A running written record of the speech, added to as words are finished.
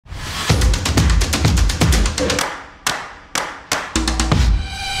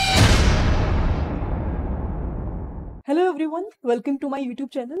everyone, welcome to my YouTube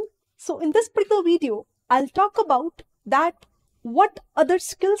channel. So in this particular video, I'll talk about that what other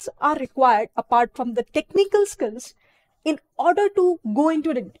skills are required apart from the technical skills in order to go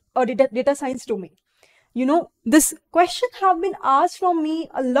into the data science domain. This question have been asked from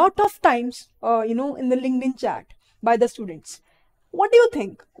me a lot of times, in the LinkedIn chat by the students. What do you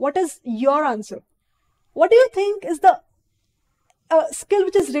think? What is your answer? What do you think is the skill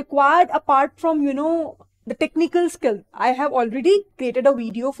which is required apart from, the technical skill? I have already created a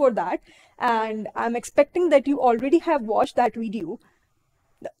video for that and I'm expecting that you already have watched that video.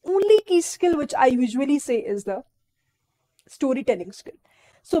 The only key skill which I usually say is the storytelling skill.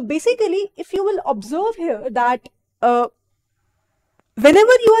 So basically, if you will observe here that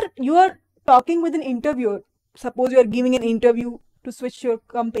whenever you are talking with an interviewer, suppose you are giving an interview to switch your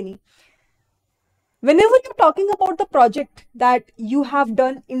company, whenever you're talking about the project that you have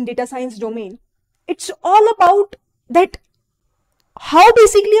done in data science domain, it's all about that how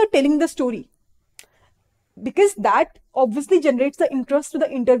basically you're telling the story, because that obviously generates the interest to the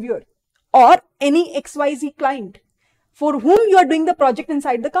interviewer or any XYZ client for whom you are doing the project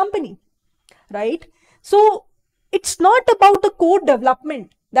inside the company, right? So it's not about the code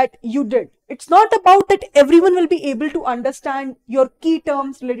development that you did. It's not about that everyone will be able to understand your key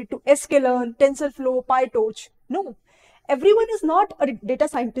terms related to sklearn, TensorFlow, PyTorch. No, everyone is not a data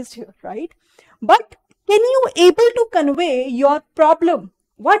scientist here, right? But can you able to convey your problem,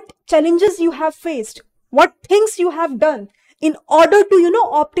 what challenges you have faced, what things you have done in order to,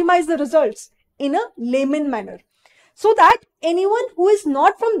 optimize the results in a layman manner, so that anyone who is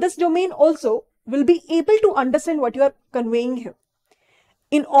not from this domain also will be able to understand what you are conveying here.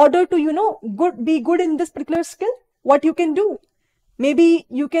 In order to, be good in this particular skill, what you can do, maybe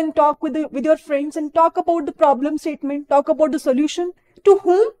you can talk with your friends and talk about the problem statement, talk about the solution to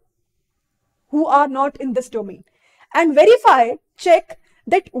who are not in this domain, and verify, check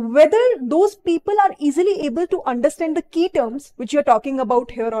that whether those people are easily able to understand the key terms which you're talking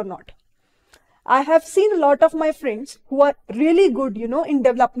about here or not. I have seen a lot of my friends who are really good, in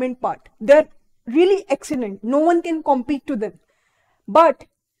development part. They're really excellent. No one can compete to them. But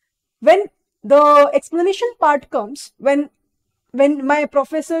when the explanation part comes, when my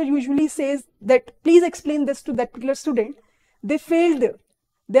professor usually says that please explain this to that particular student, they fail there.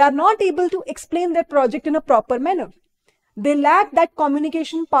 They are not able to explain their project in a proper manner. They lack that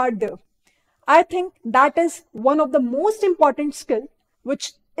communication part there. I think that is one of the most important skill,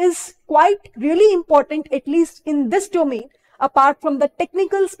 which is quite really important, at least in this domain, apart from the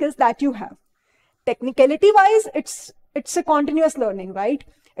technical skills that you have. Technicality wise, it's a continuous learning, right?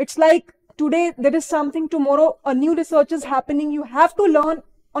 It's like today there is something, tomorrow a new research is happening. You have to learn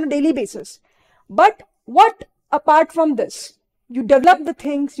on a daily basis. But what apart from this? You develop the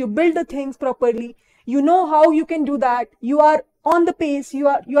things, you build the things properly. You know how you can do that. You are on the pace. You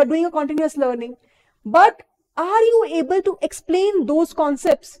are doing a continuous learning. But are you able to explain those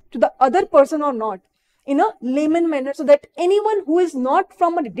concepts to the other person or not in a layman manner, so that anyone who is not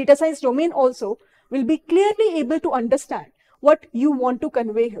from a data science domain also will be clearly able to understand what you want to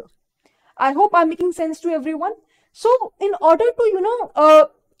convey here? I hope I'm making sense to everyone. So in order to,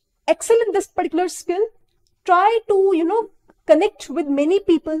 excel in this particular skill, try to, connect with many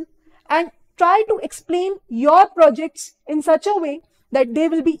people and try to explain your projects in such a way that they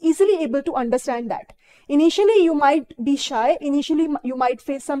will be easily able to understand that. Initially, you might be shy. Initially, you might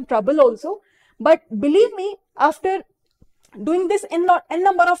face some trouble also. But believe me, after doing this n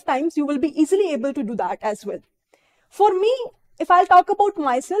number of times, you will be easily able to do that as well. For me, if I'll talk about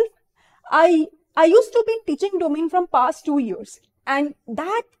myself, I used to be in teaching domain from past 2 years. And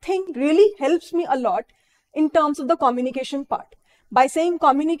that thing really helps me a lot in terms of the communication part. By saying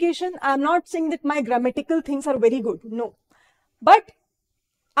communication, I'm not saying that my grammatical things are very good. No. But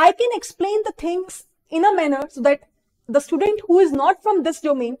I can explain the things in a manner so that the student who is not from this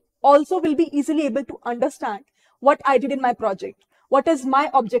domain also will be easily able to understand what I did in my project, what is my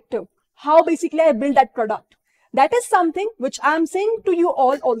objective, how basically I build that product. That is something which I'm saying to you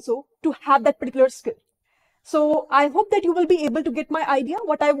all also to have that particular skill. So I hope that you will be able to get my idea,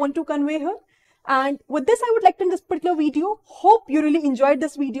 what I want to convey here. And with this, I would like to end this particular video. Hope you really enjoyed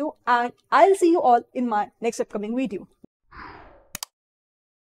this video, and I'll see you all in my next upcoming video.